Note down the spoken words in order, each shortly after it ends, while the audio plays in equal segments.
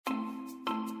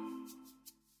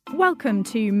Welcome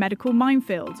to Medical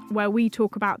Minefield, where we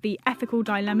talk about the ethical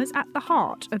dilemmas at the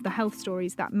heart of the health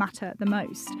stories that matter the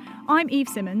most. I'm Eve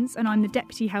Simmons, and I'm the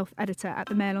Deputy Health Editor at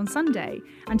the Mail on Sunday.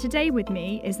 And today with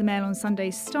me is the Mail on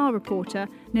Sunday's star reporter,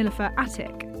 Nilofer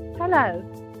Atik. Hello.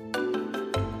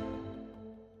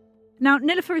 Now,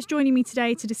 Nilofer is joining me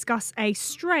today to discuss a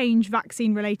strange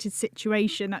vaccine-related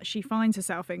situation that she finds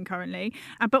herself in currently,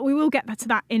 but we will get to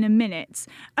that in a minute.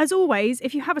 As always,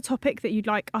 if you have a topic that you'd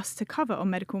like us to cover on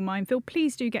Medical Minefield,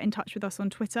 please do get in touch with us on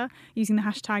Twitter using the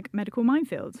hashtag Medical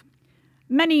Minefield.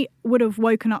 Many would have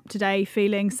woken up today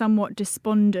feeling somewhat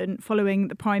despondent following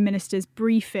the Prime Minister's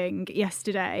briefing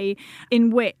yesterday,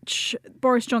 in which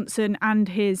Boris Johnson and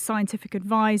his scientific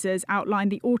advisors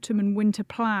outlined the autumn and winter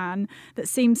plan that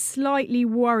seems slightly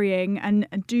worrying and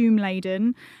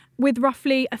doom-laden. With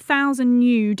roughly 1,000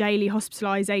 new daily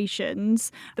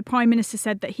hospitalisations, the Prime Minister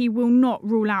said that he will not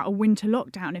rule out a winter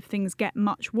lockdown if things get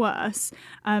much worse.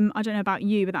 I don't know about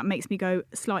you, but that makes me go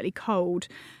slightly cold.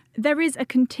 There is a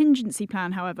contingency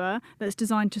plan, however, that's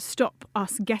designed to stop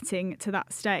us getting to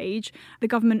that stage. The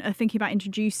government are thinking about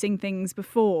introducing things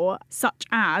before, such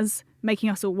as making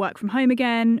us all work from home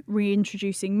again,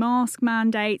 reintroducing mask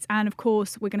mandates, and of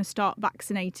course, we're going to start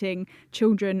vaccinating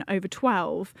children over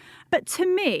 12. But to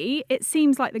me, it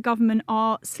seems like the government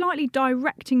are slightly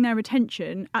directing their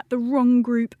attention at the wrong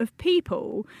group of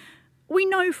people. We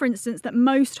know, for instance, that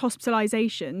most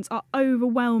hospitalisations are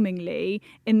overwhelmingly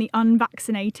in the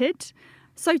unvaccinated.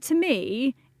 So to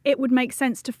me, it would make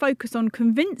sense to focus on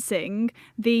convincing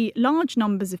the large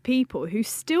numbers of people who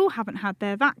still haven't had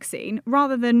their vaccine,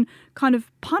 rather than kind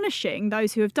of punishing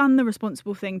those who have done the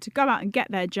responsible thing to go out and get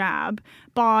their jab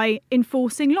by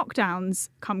enforcing lockdowns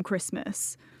come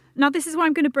Christmas. Now, this is why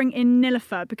I'm going to bring in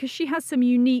Nilofer, because she has some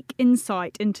unique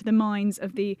insight into the minds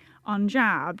of the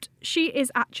unjabbed. She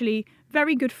is actually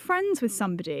very good friends with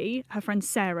somebody, her friend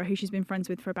Sarah, who she's been friends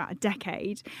with for about a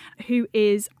decade, who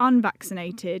is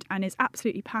unvaccinated and is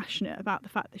absolutely passionate about the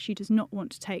fact that she does not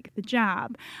want to take the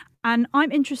jab. And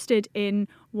I'm interested in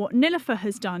what Nilofer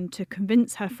has done to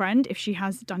convince her friend, if she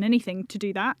has done anything to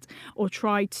do that or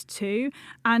tried to,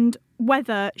 and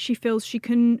whether she feels she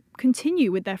can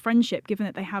continue with their friendship given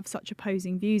that they have such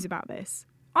opposing views about this.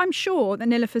 I'm sure that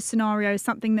Nilofer's scenario is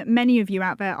something that many of you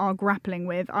out there are grappling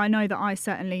with. I know that I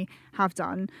certainly have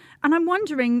done. And I'm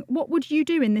wondering, what would you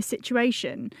do in this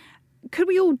situation? Could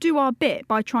we all do our bit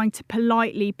by trying to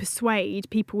politely persuade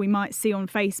people we might see on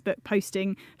Facebook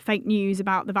posting fake news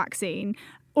about the vaccine?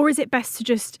 Or is it best to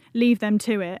just leave them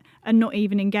to it and not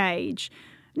even engage?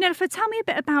 Nilofer, tell me a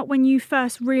bit about when you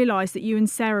first realised that you and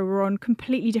Sarah were on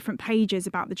completely different pages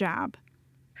about the jab.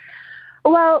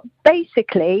 Well,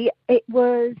 basically, it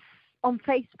was on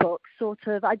Facebook,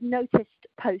 I'd noticed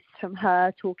posts from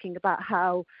her talking about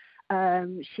how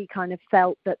she kind of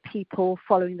felt that people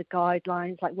following the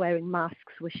guidelines, like wearing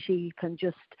masks, were sheep and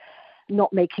just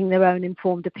not making their own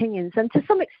informed opinions. And to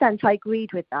some extent, I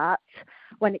agreed with that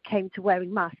when it came to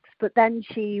wearing masks. But then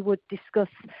she would discuss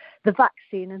the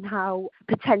vaccine and how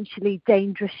potentially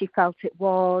dangerous she felt it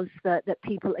was, that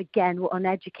people, again, were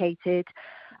uneducated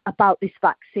about this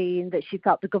vaccine, that she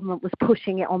felt the government was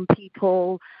pushing it on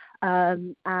people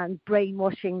and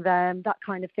brainwashing them, that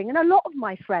kind of thing. And a lot of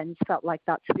my friends felt like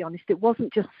that, to be honest. It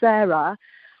wasn't just Sarah.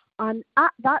 And at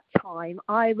that time,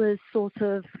 I was sort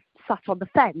of sat on the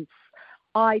fence.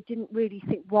 I didn't really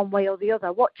think one way or the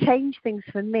other. What changed things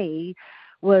for me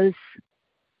was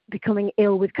becoming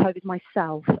ill with COVID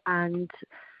myself and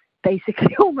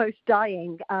basically almost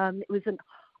dying. It was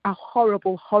a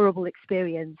horrible, horrible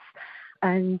experience.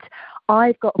 And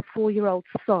I've got a 4-year-old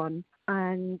son,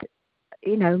 and,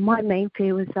 you know, my main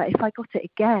fear was that if I got it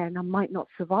again, I might not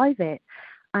survive it,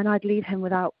 and I'd leave him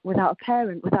without a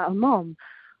parent, without a mom.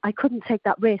 I couldn't take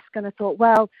that risk, and I thought,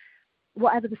 well,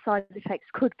 whatever the side effects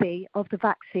could be of the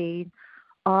vaccine,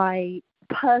 I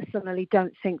personally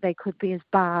don't think they could be as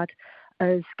bad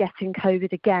as getting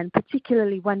COVID again,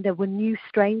 particularly when there were new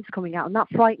strains coming out, and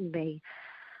that frightened me.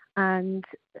 And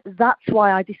that's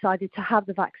why I decided to have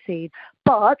the vaccine.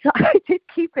 But I did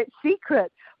keep it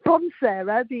secret from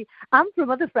Sarah and from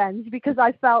other friends, because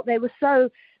I felt they were so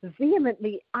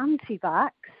vehemently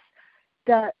anti-vax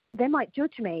that they might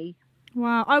judge me.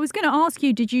 Wow. I was going to ask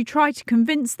you, did you try to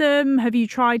convince them? Have you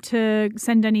tried to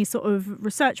send any sort of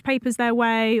research papers their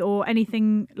way or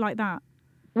anything like that?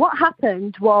 What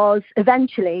happened was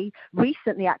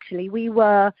recently actually, we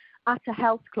were at a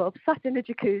health club, sat in a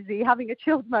jacuzzi, having a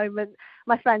chilled moment,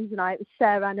 my friends and I. It was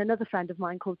Sarah and another friend of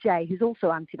mine called Jay, who's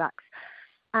also anti-vax.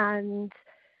 And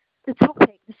the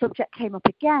subject came up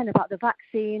again about the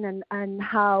vaccine and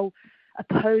how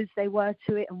opposed they were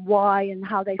to it and why, and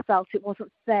how they felt it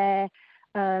wasn't fair.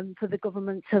 for the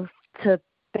government to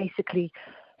basically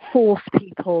force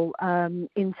people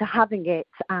into having it,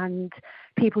 and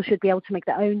people should be able to make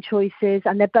their own choices.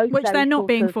 And they're both they're not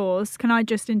being forced. Can I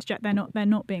just interject? They're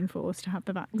not being forced to have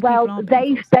the vaccine. Well,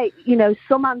 they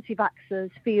some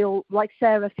anti-vaxxers feel like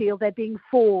Sarah feel they're being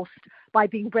forced by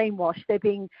being brainwashed. They're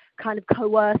being kind of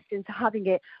coerced into having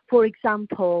it. For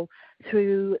example,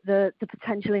 through the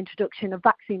potential introduction of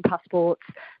vaccine passports.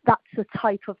 That's a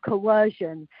type of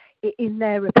coercion, in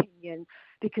their opinion,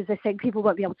 because they're saying people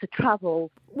won't be able to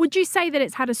travel. Would you say that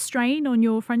it's had a strain on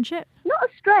your friendship? Not a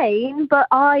strain, but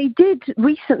I did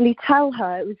recently tell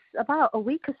her, it was about a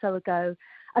week or so ago,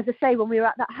 as I say, when we were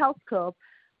at that health club,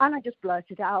 and I just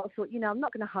blurted it out. I thought, I'm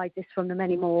not going to hide this from them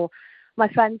anymore. My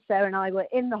friend Sarah and I were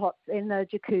in the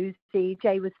jacuzzi.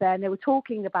 Jay was there, and they were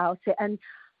talking about it, and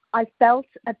I felt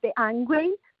a bit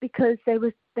angry because they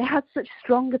had such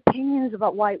strong opinions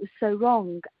about why it was so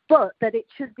wrong, but that it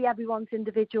should be everyone's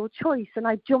individual choice. And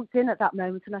I jumped in at that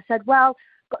moment and I said, well,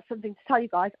 I've got something to tell you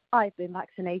guys. I've been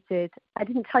vaccinated. I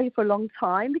didn't tell you for a long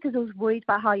time because I was worried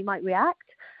about how you might react.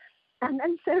 And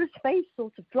then Sarah's face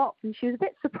sort of dropped and she was a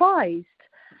bit surprised.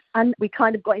 And we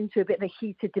kind of got into a bit of a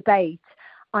heated debate.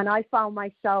 And I found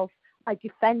myself, I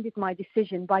defended my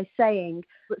decision by saying,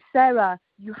 but Sarah,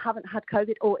 you haven't had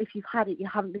COVID, or if you've had it, you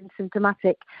haven't been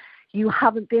symptomatic. You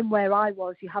haven't been where I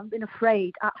was. You haven't been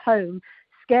afraid at home,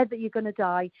 scared that you're going to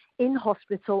die, in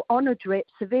hospital, on a drip,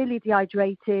 severely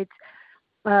dehydrated,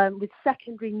 with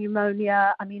secondary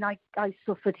pneumonia. I mean, I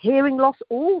suffered hearing loss,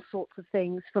 all sorts of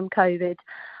things from COVID.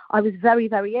 I was very,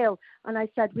 very ill. And I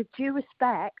said, with due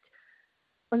respect,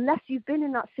 unless you've been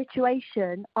in that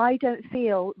situation, I don't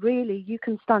feel really you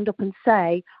can stand up and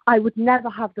say, I would never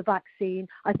have the vaccine.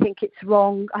 I think it's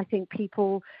wrong. I think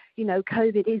people,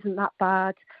 COVID isn't that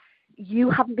bad. You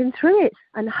haven't been through it.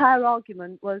 And her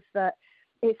argument was that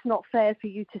it's not fair for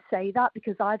you to say that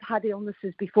because I've had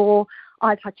illnesses before.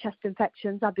 I've had chest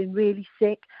infections. I've been really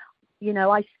sick.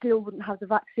 I still wouldn't have the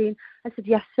vaccine. I said,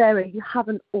 yes, Sarah, you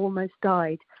haven't almost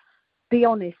died. Be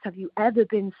honest, have you ever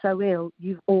been so ill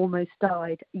you've almost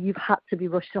died? You've had to be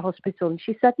rushed to hospital? And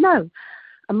she said no.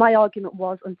 And my argument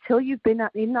was, until you've been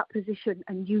in that position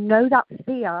and that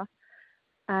fear,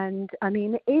 and I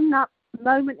mean, in that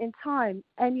moment in time,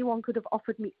 anyone could have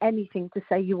offered me anything to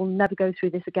say you will never go through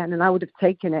this again, and I would have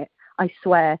taken it, I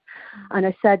swear. And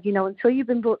I said, until you've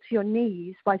been brought to your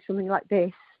knees by something like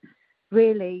this,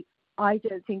 really, I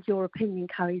don't think your opinion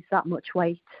carries that much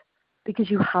weight,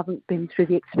 because you haven't been through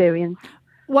the experience.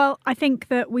 Well, I think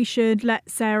that we should let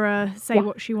Sarah say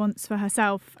what she wants for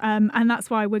herself. And that's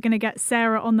why we're going to get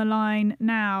Sarah on the line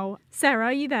now. Sarah,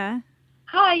 are you there?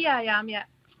 Hi, yeah, I am, yeah.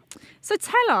 So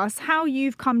tell us how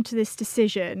you've come to this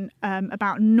decision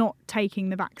about not taking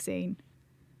the vaccine.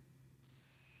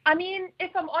 I mean,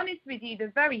 if I'm honest with you,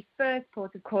 the very first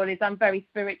port of call is I'm very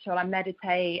spiritual. I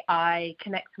meditate, I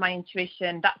connect to my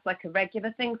intuition. That's like a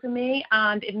regular thing for me.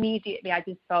 And immediately I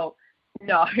just felt,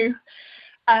 no.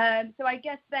 So I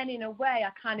guess then in a way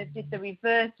I kind of did the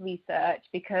reverse research,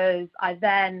 because I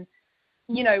then,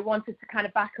 wanted to kind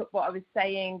of back up what I was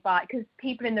saying, because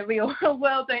people in the real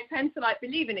world don't tend to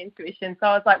believe in intuition. So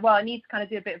I was like, well, I need to kind of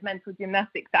do a bit of mental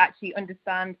gymnastics to actually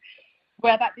understand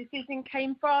where that decision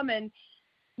came from. And,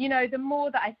 the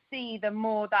more that I see, the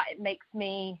more that it makes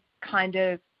me kind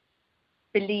of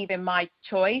believe in my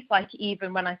choice,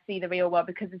 even when I see the real world,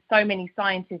 because there's so many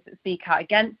scientists that speak out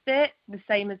against it, the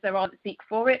same as there are that speak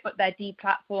for it, but they're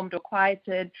deplatformed or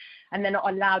quieted and they're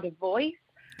not allowed a voice.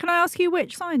 Can I ask you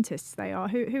which scientists they are?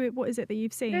 What is it that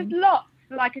you've seen? There's lots.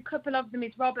 A couple of them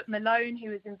is Robert Malone, who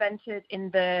was invented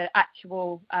in the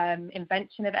actual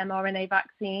invention of mRNA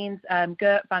vaccines,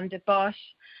 Gert van der Bosch.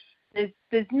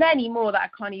 There's many more that I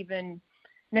can't even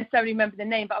necessarily remember the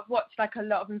name, but I've watched a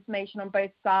lot of information on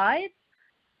both sides.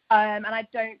 And I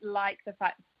don't like the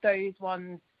fact those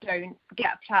ones don't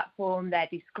get a platform. They're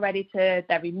discredited.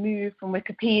 They're removed from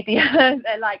Wikipedia.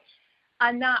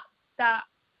 And that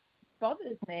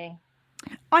bothers me.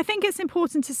 I think it's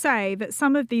important to say that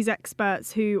some of these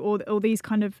experts or these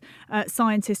kind of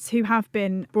scientists who have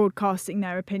been broadcasting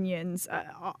their opinions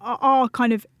are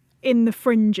kind of in the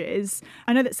fringes.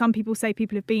 I know that some people say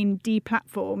people have been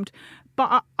deplatformed,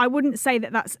 but I wouldn't say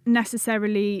that that's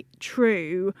necessarily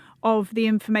true of the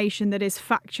information that is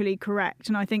factually correct.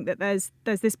 And I think that there's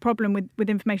this problem with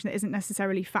information that isn't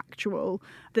necessarily factual,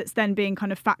 that's then being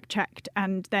kind of fact-checked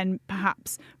and then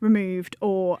perhaps removed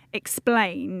or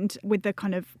explained, with the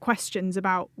kind of questions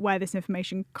about where this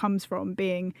information comes from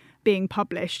being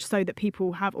published, so that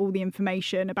people have all the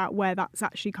information about where that's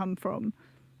actually come from.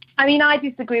 I mean, I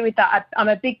disagree with that. I'm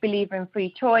a big believer in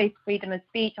free choice, freedom of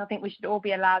speech. I think we should all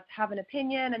be allowed to have an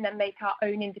opinion and then make our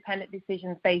own independent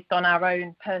decisions based on our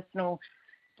own personal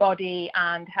body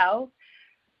and health.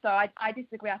 So I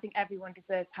disagree. I think everyone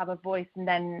deserves to have a voice, and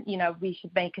then, we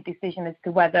should make a decision as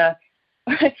to whether,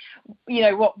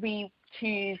 what we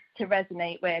choose to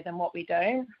resonate with and what we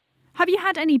don't. Have you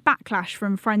had any backlash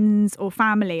from friends or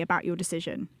family about your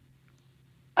decision?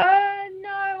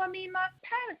 No. I mean, my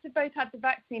parents have both had the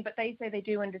vaccine, but they say they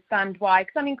do understand why.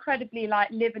 Because I'm live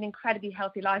an incredibly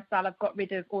healthy lifestyle. I've got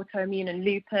rid of autoimmune and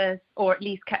lupus, or at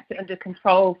least kept it under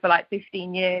control for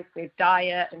 15 years with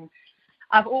diet, and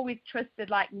I've always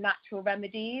trusted natural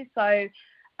remedies. So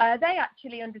they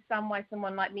actually understand why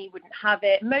someone like me wouldn't have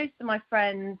it. Most of my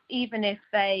friends, even if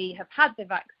they have had the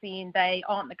vaccine, they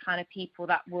aren't the kind of people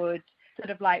that would sort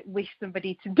of wish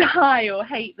somebody to die or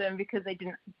hate them because they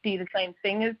didn't do the same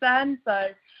thing as them. So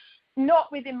not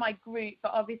within my group,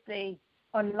 but obviously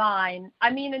online.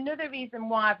 I mean, another reason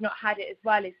why I've not had it as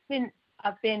well is since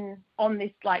I've been on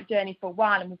this journey for a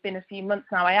while, and we've been a few months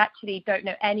now, I actually don't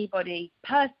know anybody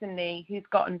personally who's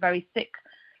gotten very sick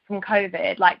from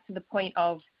COVID, to the point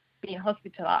of being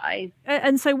hospitalised.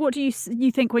 And so what do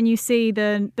you think when you see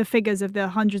the figures of the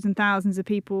hundreds and thousands of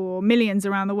people or millions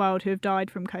around the world who have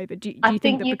died from COVID? Do you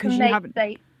think that because you haven't...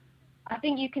 I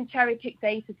think you can cherry pick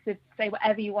data to say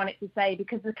whatever you want it to say,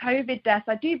 because the COVID deaths,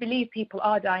 I do believe people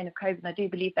are dying of COVID, and I do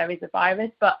believe there is a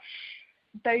virus, but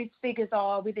those figures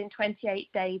are within 28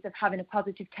 days of having a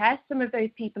positive test. Some of those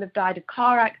people have died of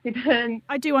car accidents.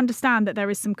 I do understand that there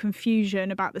is some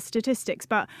confusion about the statistics,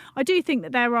 but I do think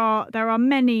that there are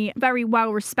many very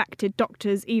well-respected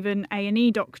doctors, even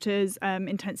A&E doctors,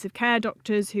 intensive care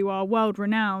doctors, who are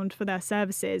world-renowned for their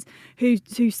services, who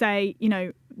say,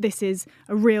 this is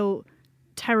a real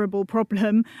terrible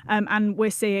problem, and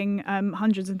we're seeing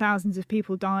hundreds and thousands of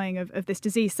people dying of this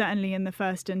disease, certainly in the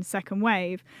first and second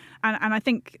wave, and I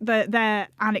think that their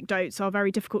anecdotes are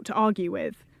very difficult to argue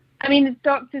with. I mean, the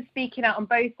doctors speaking out on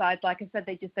both sides, like I said,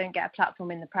 they just don't get a platform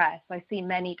in the press. I see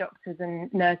many doctors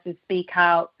and nurses speak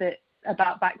out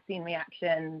about vaccine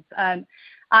reactions.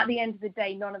 At the end of the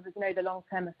day, none of us know the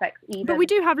long-term effects either. But we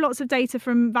do have lots of data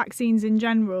from vaccines in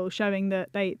general showing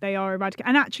that they are eradicated.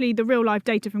 And actually, the real-life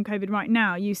data from COVID right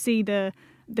now, you see the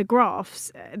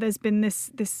graphs. There's been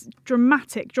this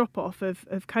dramatic drop-off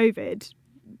of COVID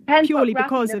purely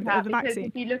because of the vaccine.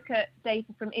 If you look at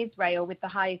data from Israel with the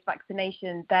highest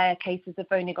vaccination, their cases have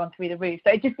only gone through the roof.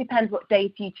 So it just depends what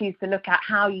data you choose to look at,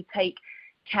 how you take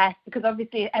tests, because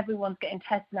obviously everyone's getting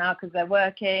tests now because they're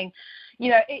working.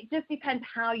 It just depends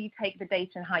how you take the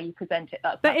data and how you present it.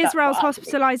 Israel's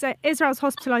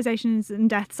hospitalizations and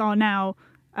deaths are now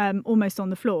almost on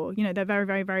the floor. They're very,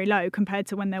 very, very low compared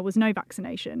to when there was no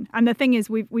vaccination. And the thing is,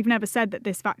 we've never said that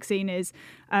this vaccine is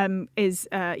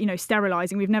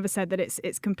sterilizing. We've never said that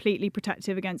it's completely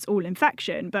protective against all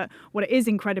infection. But what it is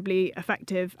incredibly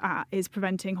effective at is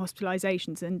preventing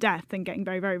hospitalizations and death and getting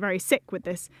very, very, very sick with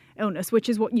this illness, which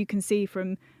is what you can see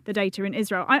from the data in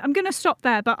Israel. I'm going to stop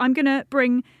there, but I'm going to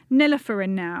bring Nilofer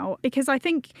in now, because I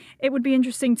think it would be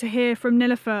interesting to hear from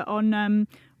Nilofer on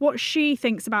what she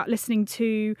thinks about listening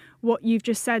to what you've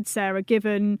just said, Sarah,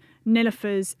 given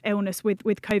Nilofer's illness with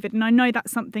COVID. And I know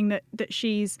that's something that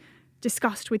she's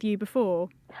discussed with you before.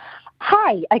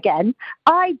 Hi again.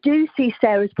 I do see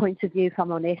Sarah's point of view, if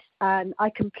I'm honest, and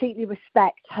I completely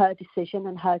respect her decision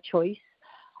and her choice.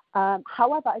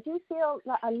 However, I do feel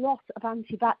that a lot of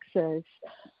anti-vaxxers,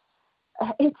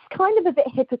 it's kind of a bit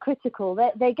hypocritical.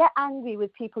 They get angry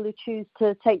with people who choose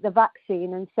to take the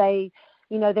vaccine and say,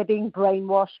 they're being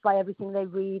brainwashed by everything they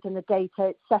read and the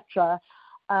data, etc.,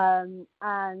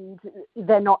 and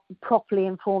they're not properly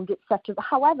informed, etc.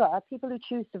 However, people who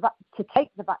choose to take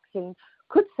the vaccine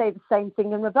could say the same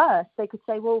thing in reverse. They could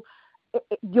say, well,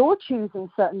 you're choosing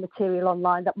certain material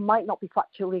online that might not be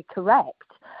factually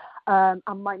correct and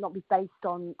might not be based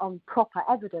on proper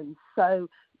evidence. So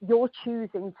you're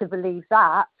choosing to believe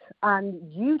that, and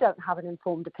you don't have an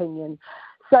informed opinion.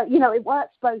 So, it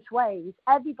works both ways.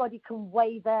 Everybody can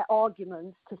weigh their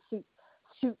arguments to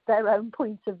suit their own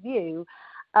point of view.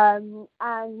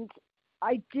 And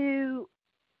I do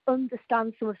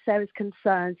understand some of Sarah's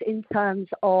concerns in terms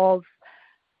of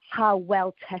how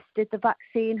well tested the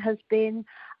vaccine has been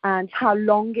and how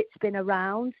long it's been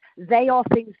around. They are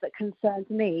things that concerned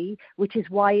me, which is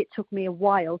why it took me a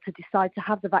while to decide to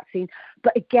have the vaccine.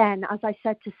 But again, as I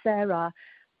said to Sarah,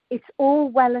 it's all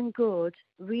well and good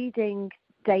reading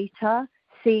data,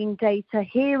 seeing data,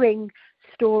 hearing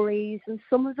stories, and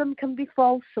some of them can be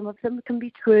false, some of them can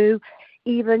be true.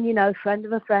 Even, friend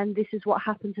of a friend, this is what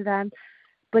happened to them.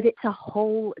 but it's a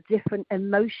whole different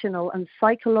emotional and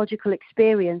psychological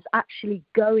experience actually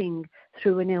going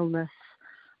through an illness.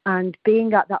 And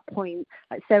being at that point,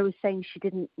 like Sarah was saying, she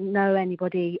didn't know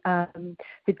anybody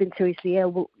who'd been seriously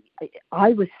ill. Well,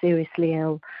 I was seriously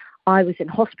ill. I was in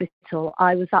hospital.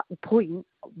 I was at the point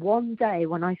one day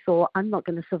when I thought, I'm not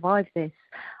going to survive this.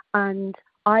 And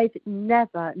I've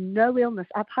never, no illness.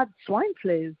 I've had swine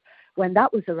flu when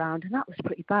that was around, and that was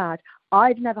pretty bad.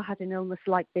 I've never had an illness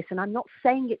like this, and I'm not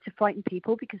saying it to frighten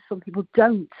people, because some people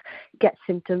don't get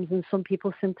symptoms, and some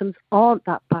people's symptoms aren't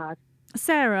that bad.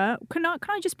 Sarah, can I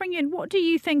just bring you in? What do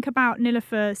you think about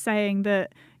Niloufer saying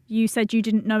that you said you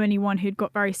didn't know anyone who'd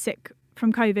got very sick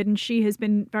from COVID, and she has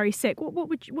been very sick?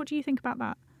 What do you think about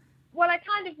that? Well, I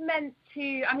kind of meant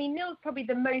to. I mean, Nil's probably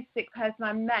the most sick person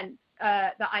I meant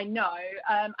that I know.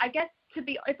 I guess,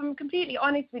 if I'm completely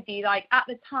honest with you, like at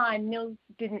the time, Nil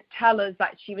didn't tell us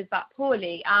that she was that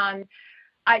poorly, and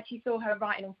I actually saw her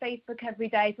writing on Facebook every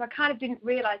day, so I kind of didn't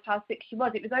realise how sick she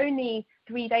was. It was only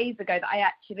 3 days ago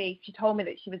that she told me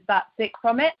that she was that sick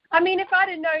from it. I mean, if I'd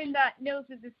have known that Nils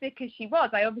was as sick as she was,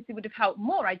 I obviously would have helped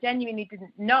more. I genuinely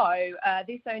didn't know. I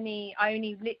only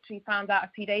literally found out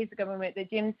a few days ago when we were at the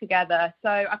gym together, so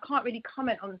I can't really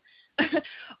comment on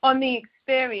on the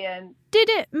experience. Did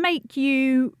it make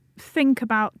you think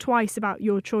twice about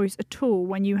your choice at all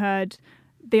when you heard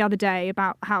the other day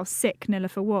about how sick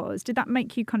Niloufer was? Did that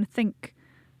make you kind of think,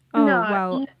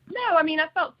 No, I mean, I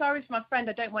felt sorry for my friend.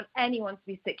 I don't want anyone to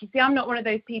be sick. You see, I'm not one of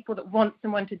those people that want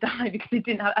someone to die because they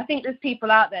didn't have. I think there's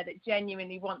people out there that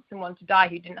genuinely want someone to die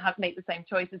who didn't have to make the same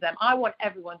choice as them. I want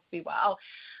everyone to be well.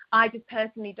 I just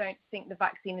personally don't think the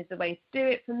vaccine is the way to do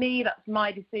it for me. That's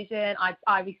my decision.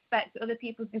 I respect other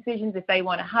people's decisions if they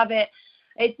want to have it.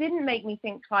 It didn't make me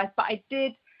think twice, but I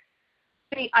do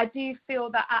feel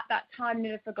that at that time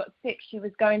Niloufer got sick, she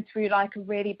was going through like a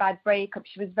really bad breakup.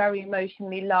 She was very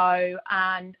emotionally low,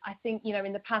 and I think,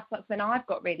 in the past, that's when I've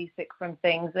got really sick from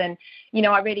things, and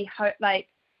I really hope, I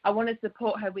want to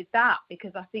support her with that,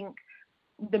 because I think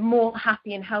the more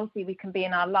happy and healthy we can be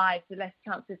in our lives, the less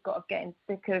chance we've got of getting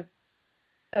sick of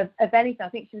anything. I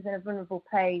think she was in a vulnerable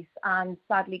place and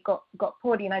sadly got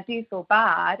poorly, and I do feel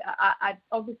bad. I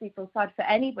obviously feel sad for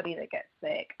anybody that gets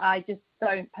sick. I just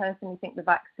don't personally think the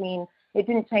vaccine, it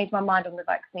didn't change my mind on the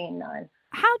vaccine, no.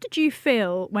 How did you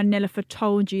feel when Niloufer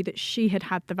told you that she had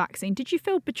had the vaccine? Did you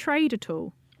feel betrayed at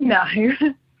all? No.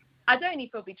 I don't even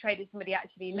feel betrayed if somebody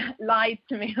actually lied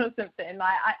to me or something.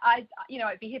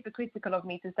 It'd be hypocritical of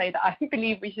me to say that I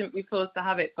believe we shouldn't be forced to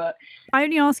have it. But I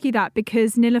only ask you that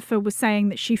because Niloufer was saying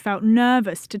that she felt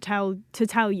nervous to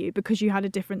tell you because you had a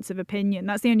difference of opinion.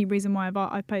 That's the only reason why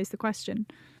I posed the question.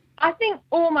 I think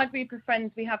all my group of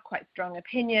friends, we have quite strong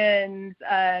opinions.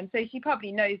 So she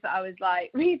probably knows that I was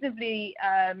reasonably,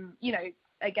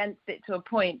 against it to a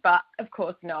point, but of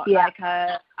course not. Yeah.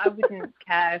 I wouldn't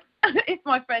care if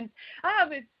my friends. I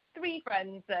have 3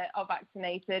 friends that are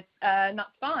vaccinated, and that's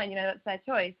fine. That's their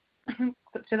choice. It's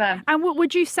up to them. And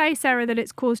would you say, Sarah, that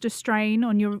it's caused a strain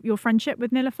on your friendship with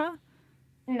Niloufer?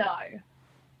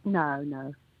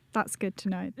 No. That's good to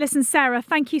know. Listen, Sarah,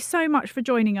 thank you so much for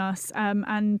joining us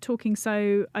and talking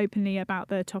so openly about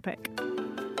the topic.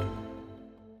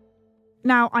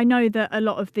 Now, I know that a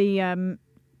lot of the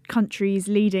country's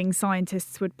leading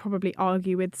scientists would probably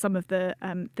argue with some of the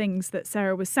things that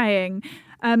Sarah was saying,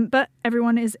 but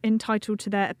everyone is entitled to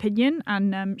their opinion,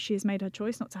 and she has made her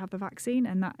choice not to have the vaccine,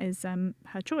 and that is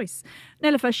her choice.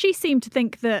 Niloufer, she seemed to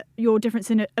think that your difference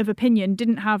of opinion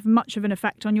didn't have much of an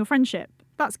effect on your friendship.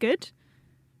 That's good.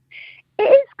 It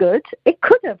is good. It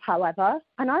could have, however,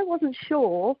 and I wasn't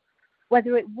sure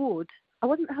whether it would. I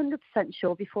wasn't 100%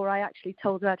 sure before I actually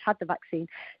told her I'd had the vaccine.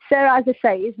 Sarah, as I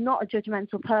say, is not a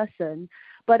judgmental person,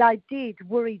 but I did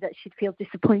worry that she'd feel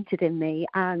disappointed in me,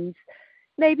 and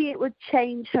maybe it would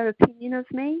change her opinion of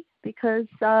me because,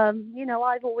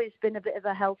 I've always been a bit of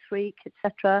a health freak,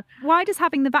 etc. Why does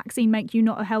having the vaccine make you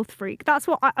not a health freak? That's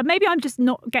what maybe I'm just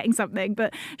not getting something,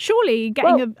 but surely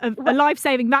getting a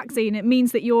life-saving vaccine, it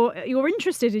means that you're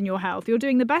interested in your health. You're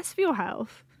doing the best for your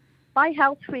health. By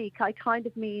health freak, I kind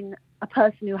of mean a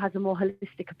person who has a more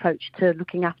holistic approach to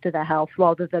looking after their health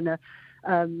rather than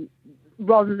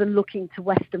looking to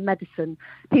Western medicine.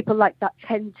 People like that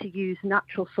tend to use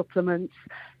natural supplements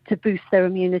to boost their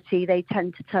immunity. They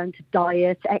tend to turn to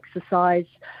diet, exercise,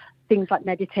 things like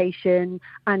meditation,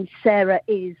 and Sarah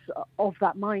is of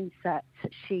that mindset.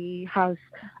 She has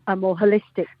a more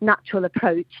holistic, natural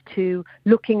approach to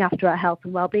looking after her health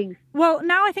and well-being. Well,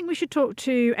 now I think we should talk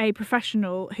to a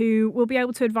professional who will be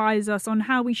able to advise us on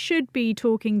how we should be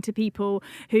talking to people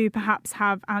who perhaps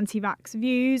have anti-vax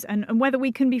views and whether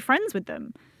we can be friends with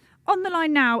them. On the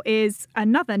line now is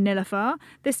another Niloufar,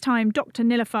 this time Dr.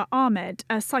 Niloufar Ahmed,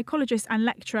 a psychologist and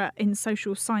lecturer in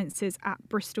social sciences at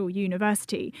Bristol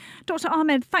University. Dr.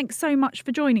 Ahmed, thanks so much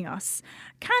for joining us.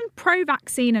 Can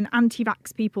pro-vaccine and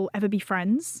anti-vax people ever be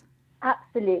friends?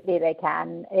 Absolutely they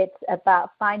can. It's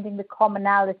about finding the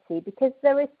commonality, because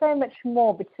there is so much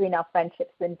more between our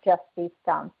friendships than just these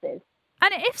stances.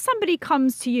 And if somebody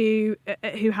comes to you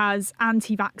who has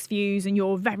anti-vax views and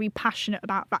you're very passionate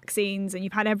about vaccines and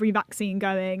you've had every vaccine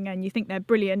going and you think they're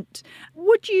brilliant,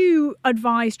 would you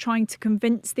advise trying to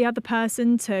convince the other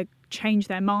person to change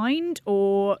their mind,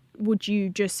 or would you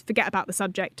just forget about the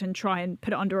subject and try and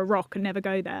put it under a rock and never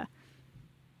go there?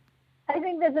 I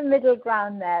think there's a middle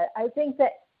ground there. I think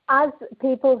that as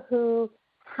people who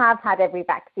have had every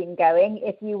vaccine going,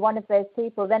 if you're one of those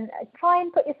people, then try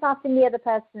and put yourself in the other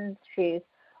person's shoes.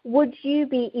 Would you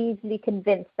be easily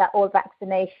convinced that all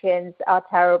vaccinations are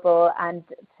terrible and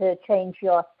to change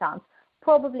your stance?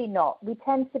 Probably not. We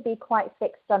tend to be quite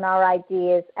fixed on our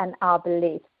ideas and our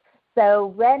beliefs. So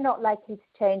we're not likely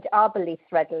to change our beliefs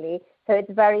readily. So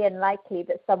it's very unlikely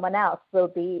that someone else will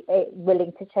be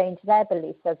willing to change their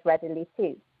beliefs as readily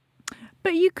too.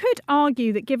 But you could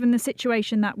argue that given the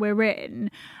situation that we're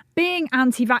in, being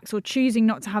anti-vax or choosing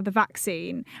not to have the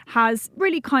vaccine has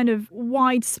really kind of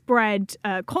widespread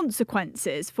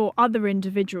consequences for other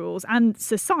individuals and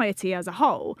society as a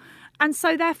whole. And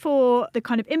so therefore, the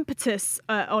kind of impetus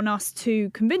on us to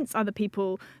convince other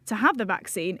people to have the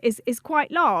vaccine is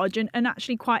quite large and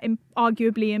actually quite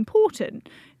arguably important.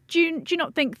 Do you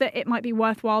not think that it might be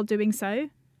worthwhile doing so?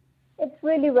 It's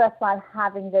really worthwhile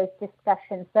having those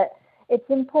discussions, but it's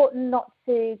important not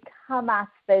to come at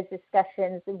those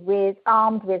discussions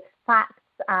armed with facts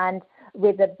and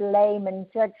with a blame and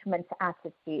judgment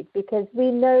attitude, because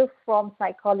we know from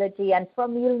psychology and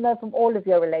you'll know from all of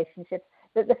your relationships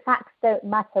that the facts don't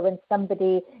matter when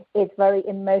somebody is very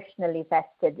emotionally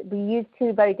vested. We use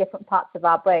two very different parts of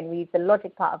our brain. We use the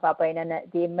logic part of our brain and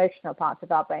the emotional part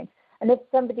of our brain. And if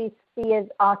somebody's fears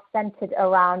are centered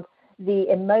around the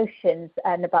emotions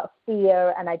and about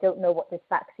fear, and I don't know what this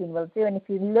vaccine will do. And if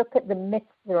you look at the myths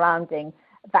surrounding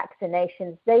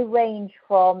vaccinations, they range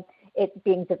from it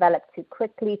being developed too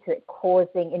quickly to it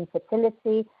causing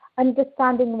infertility.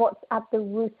 Understanding what's at the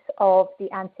root of the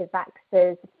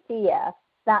anti-vaxxers' fear,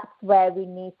 that's where we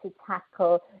need to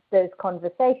tackle those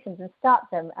conversations and start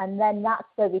them. And then that's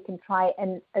where we can try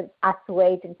and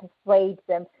assuage and persuade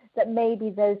them that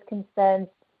maybe those concerns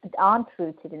aren't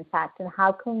rooted in fact, and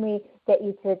how can we get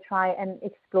you to try and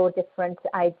explore different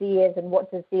ideas, and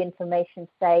what does the information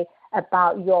say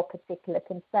about your particular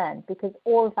concern? Because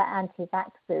all of our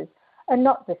anti-vaxxers are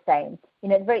not the same. You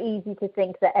know, it's very easy to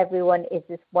think that everyone is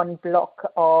this one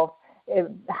block of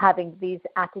having these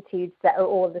attitudes that are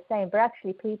all the same, but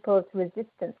actually people's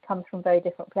resistance comes from very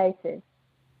different places.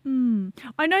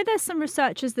 I know there's some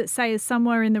researchers that say is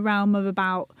somewhere in the realm of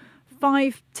about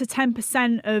 5 to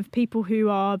 10% of people who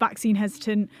are vaccine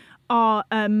hesitant are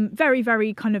very,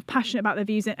 very kind of passionate about their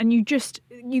views, and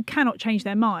you cannot change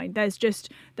their mind.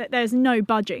 There's no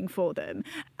budging for them.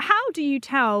 How do you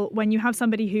tell when you have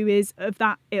somebody who is of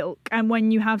that ilk and when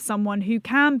you have someone who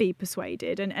can be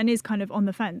persuaded and is kind of on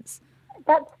the fence?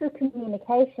 That's through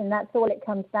communication. That's all it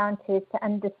comes down to, is to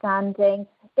understanding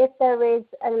if there is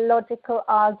a logical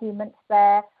argument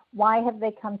there. Why have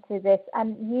they come to this?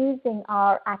 And using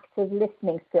our active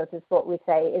listening skills is what we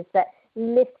say, is that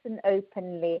listen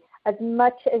openly. As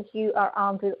much as you are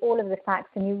armed with all of the facts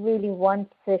and you really want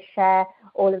to share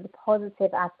all of the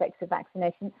positive aspects of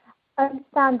vaccination,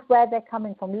 understand where they're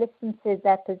coming from, listen to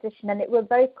their position, and it will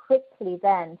very quickly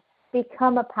then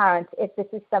become apparent if this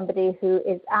is somebody who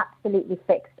is absolutely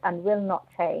fixed and will not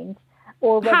change.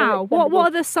 Or how? What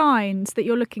are the signs that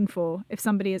you're looking for if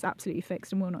somebody is absolutely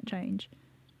fixed and will not change?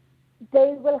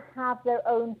 They will have their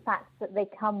own facts that they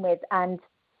come with, and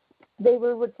they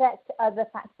will reject other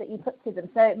facts that you put to them.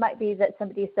 So it might be that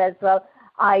somebody says, well,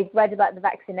 I've read about the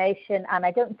vaccination and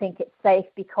I don't think it's safe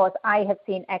because I have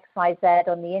seen X, Y, Z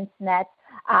on the internet,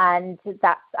 and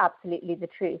that's absolutely the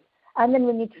truth. And then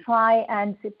when you try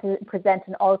and present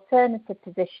an alternative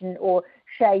position or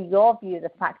share your view of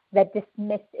the facts, they're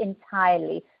dismissed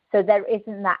entirely. So there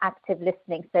isn't that active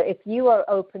listening. So if you are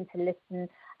open to listen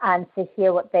and to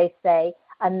hear what they say,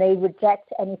 and they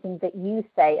reject anything that you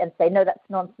say and say, no, that's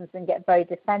nonsense, and get very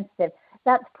defensive,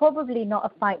 that's probably not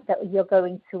a fight that you're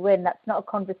going to win. That's not a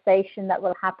conversation that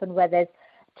will happen where there's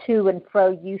to and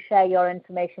fro. You share your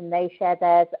information, they share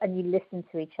theirs, and you listen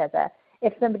to each other.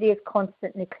 If somebody is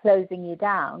constantly closing you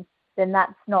down, then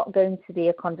that's not going to be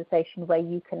a conversation where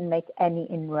you can make any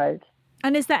inroad.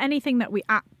 And is there anything that we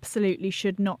absolutely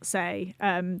should not say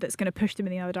that's going to push them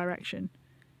in the other direction?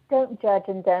 don't judge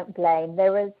and don't blame.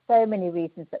 There are so many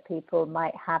reasons that people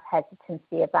might have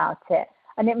hesitancy about it.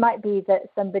 And it might be that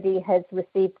somebody has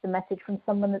received the message from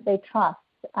someone that they trust.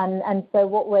 And so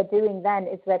what we're doing then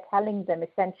is we're telling them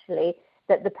essentially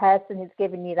that the person who's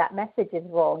given you that message is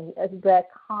wrong. We're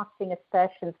casting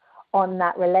aspersions on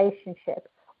that relationship.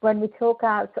 When we talk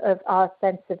out of our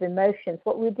sense of emotions,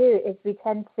 what we do is we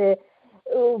tend to,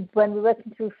 when we're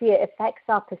working through fear, it affects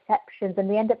our perceptions, and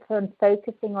we end up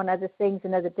focusing on other things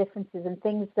and other differences, and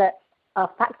things that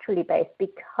are factually based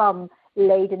become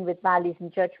laden with values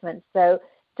and judgments. So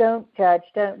don't judge,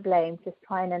 don't blame, just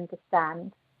try and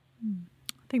understand.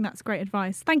 I think that's great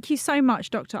advice. Thank you so much,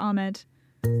 Dr. Ahmed.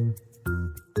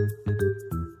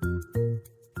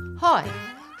 Hi,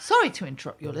 sorry to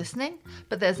interrupt your listening,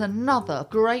 but there's another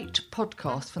great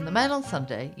podcast from the Mail on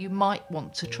Sunday you might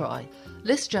want to try.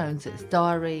 Liz Jones's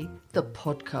Diary, the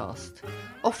podcast,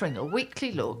 offering a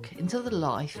weekly look into the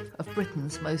life of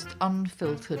Britain's most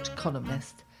unfiltered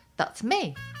columnist. That's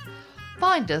me.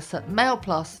 Find us at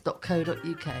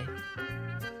mailplus.co.uk.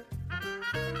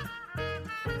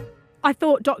 I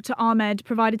thought Dr. Ahmed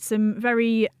provided some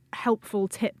very helpful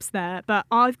tips there, but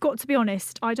I've got to be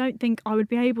honest, I don't think I would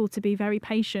be able to be very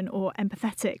patient or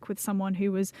empathetic with someone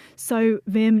who was so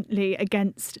vehemently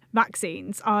against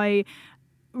vaccines. I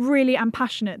really am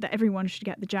passionate that everyone should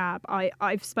get the jab.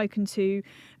 I've spoken to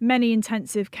many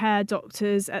intensive care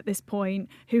doctors at this point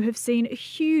who have seen a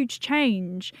huge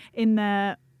change in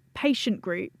their patient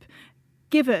group,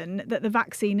 given that the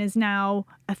vaccine is now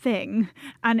a thing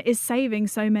and is saving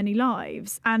so many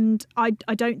lives. And I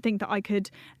don't think that I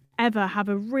could ever have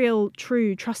a real,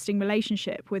 true, trusting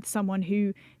relationship with someone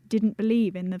who didn't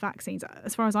believe in the vaccines.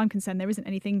 As far as I'm concerned, there isn't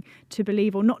anything to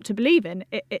believe or not to believe in.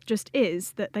 It just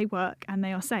is that they work and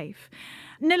they are safe.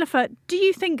 Nilofer, do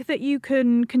you think that you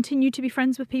can continue to be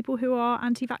friends with people who are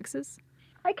anti-vaxxers?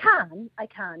 I can.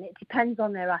 It depends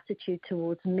on their attitude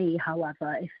towards me,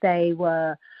 however. If they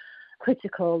were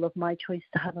critical of my choice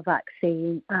to have a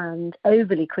vaccine and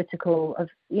overly critical of,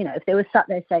 if they were sat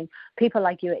there saying, people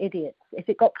like you are idiots. If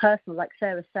it got personal, like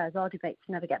Sarah says, our debates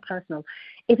never get personal.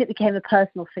 If it became a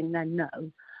personal thing, then no.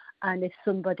 And if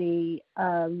somebody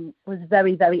was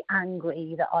very, very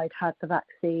angry that I'd had the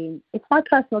vaccine, it's my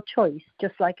personal choice,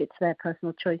 just like it's their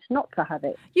personal choice not to have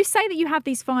it. You say that you have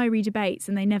these fiery debates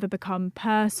and they never become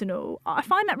personal. I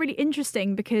find that really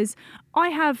interesting because I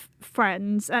have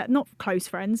friends, not close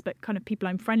friends, but kind of people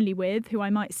I'm friendly with who I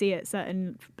might see at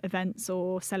certain events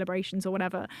or celebrations or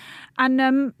whatever.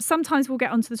 And sometimes we'll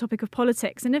get onto the topic of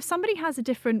politics. And if somebody has a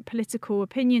different political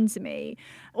opinion to me,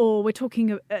 or we're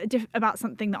talking about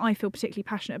something that I feel particularly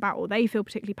passionate about or they feel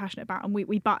particularly passionate about, and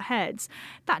we butt heads,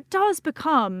 that does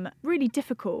become really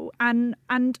difficult. And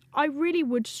I really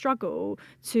would struggle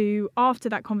to, after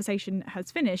that conversation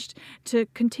has finished, to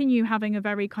continue having a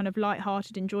very kind of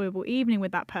light-hearted, enjoyable evening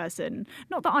with that person.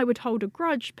 Not that I would hold a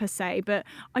grudge per se, but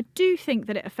I do think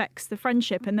that it affects the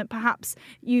friendship, and that perhaps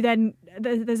you then,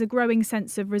 there's a growing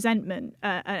sense of resentment,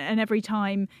 and every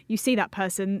time you see that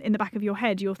person, in the back of your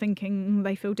head you're thinking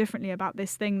they feel differently about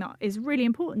this thing that is really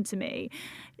important to me.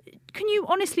 Can you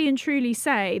honestly and truly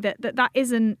say that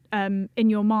isn't in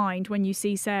your mind when you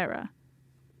see Sarah?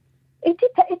 It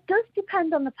does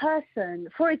depend on the person.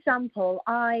 For example,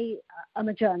 I am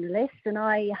a journalist, and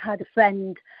I had a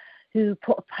friend who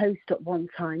put a post at one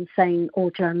time saying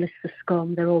all journalists are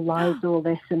scum, they're all liars, all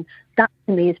this, and that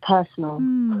to me is personal.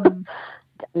 And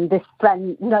this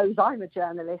friend knows I'm a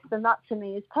journalist, and that to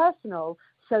me is personal.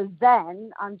 So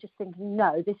then I'm just thinking,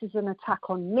 no, this is an attack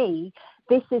on me.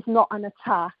 This is not an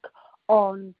attack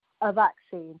on a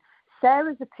vaccine.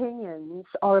 Sarah's opinions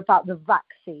are about the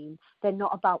vaccine. They're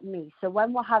not about me. So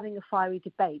when we're having a fiery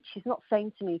debate, she's not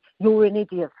saying to me, you're an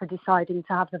idiot for deciding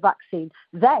to have the vaccine.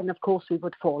 Then, of course, we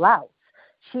would fall out.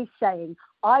 She's saying,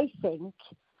 I think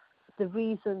the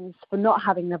reasons for not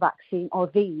having the vaccine are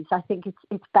these. I think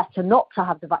it's better not to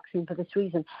have the vaccine for this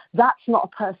reason. That's not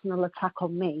a personal attack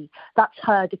on me. That's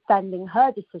her defending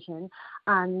her decision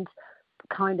and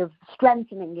kind of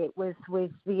strengthening it with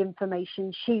the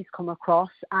information she's come across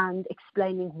and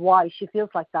explaining why she feels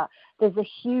like that. There's a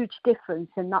huge difference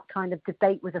in that kind of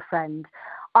debate with a friend.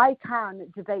 I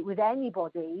can debate with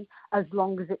anybody as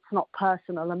long as it's not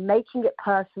personal, and making it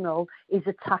personal is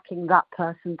attacking that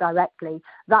person directly.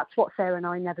 That's what Sarah and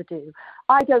I never do.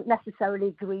 I don't necessarily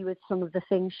agree with some of the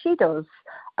things she does.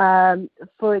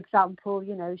 For example,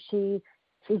 she's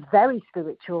very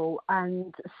spiritual,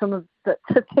 and some of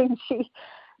the things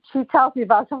she tells me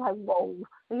about, I'm like, whoa,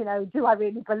 do I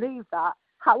really believe that?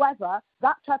 However,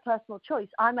 that's her personal choice.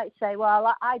 I might say,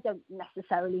 well, I don't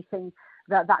necessarily think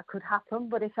that could happen,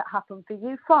 but if it happened for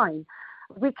you, fine.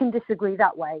 We can disagree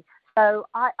that way. So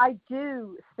I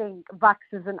do think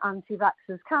vaxxers and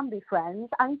anti-vaxxers can be friends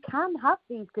and can have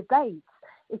these debates.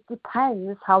 It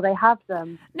depends how they have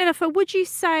them. Nilofer, would you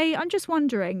say, I'm just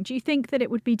wondering, do you think that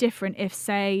it would be different if,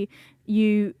 say,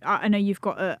 I know you've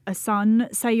got a son,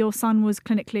 say your son was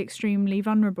clinically extremely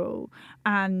vulnerable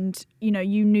and,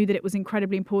 you knew that it was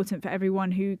incredibly important for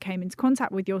everyone who came into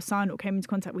contact with your son or came into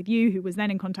contact with you, who was then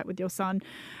in contact with your son,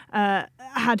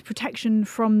 had protection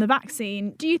from the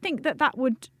vaccine. Do you think that that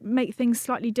would make things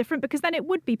slightly different? Because then it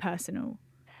would be personal.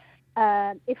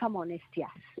 If I'm honest,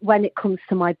 yes. When it comes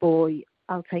to my boy,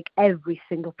 I'll take every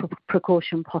single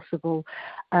precaution possible.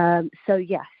 So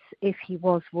yes, if he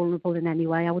was vulnerable in any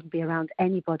way, I wouldn't be around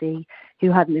anybody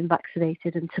who hadn't been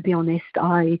vaccinated. And to be honest,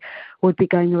 I would be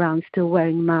going around still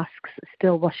wearing masks,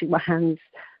 still washing my hands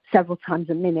several times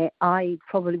a minute. I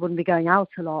probably wouldn't be going out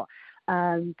a lot.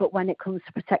 But when it comes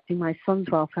to protecting my son's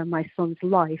welfare, my son's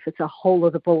life, it's a whole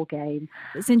other ball game.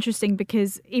 It's interesting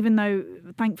because even though,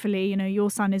 thankfully, your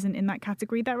son isn't in that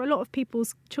category, there are a lot of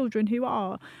people's children who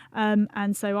are.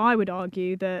 And so I would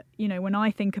argue that, when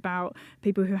I think about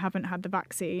people who haven't had the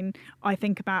vaccine, I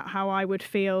think about how I would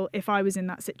feel if I was in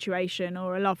that situation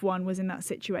or a loved one was in that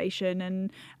situation.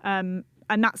 And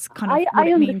that's kind of what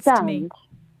it means to me.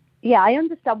 Yeah, I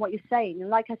understand what you're saying.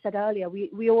 And like I said earlier,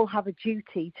 we all have a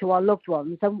duty to our loved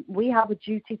ones and we have a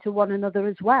duty to one another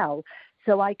as well.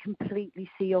 So I completely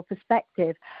see your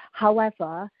perspective.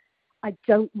 However, I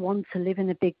don't want to live in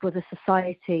a Big Brother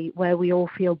society where we all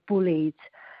feel bullied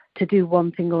to do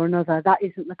one thing or another. That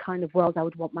isn't the kind of world I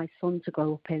would want my son to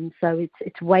grow up in. So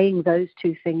it's weighing those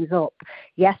two things up.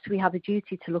 Yes, we have a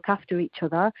duty to look after each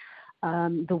other.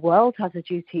 The world has a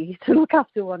duty to look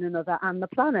after one another and the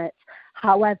planet.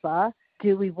 However,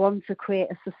 do we want to create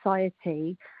a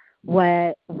society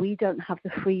where we don't have the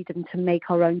freedom to make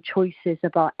our own choices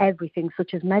about everything,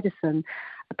 such as medicine,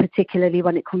 particularly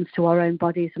when it comes to our own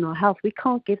bodies and our health? We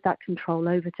can't give that control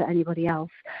over to anybody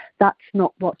else. That's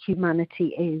not what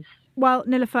humanity is. Well,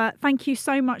 Nilofer, thank you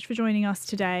so much for joining us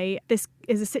today. This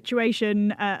is a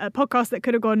situation, a podcast that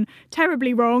could have gone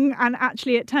terribly wrong, and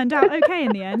actually it turned out okay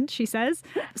in the end, she says.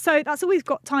 So that's all we've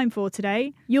got time for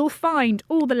today. You'll find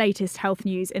all the latest health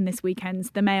news in this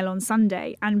weekend's The Mail on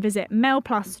Sunday, and visit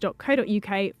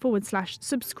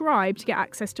mailplus.co.uk/subscribe to get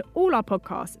access to all our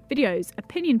podcasts, videos,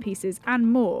 opinion pieces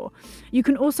and more. You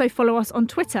can also follow us on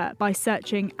Twitter by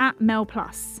searching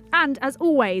 @MailPlus. And as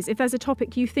always, if there's a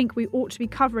topic you think we ought to be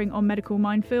covering on Medical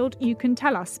Minefield, you can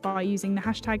tell us by using the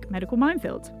hashtag Medical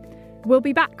Minefield. We'll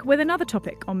be back with another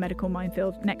topic on Medical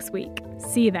Minefield next week.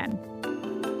 See you then.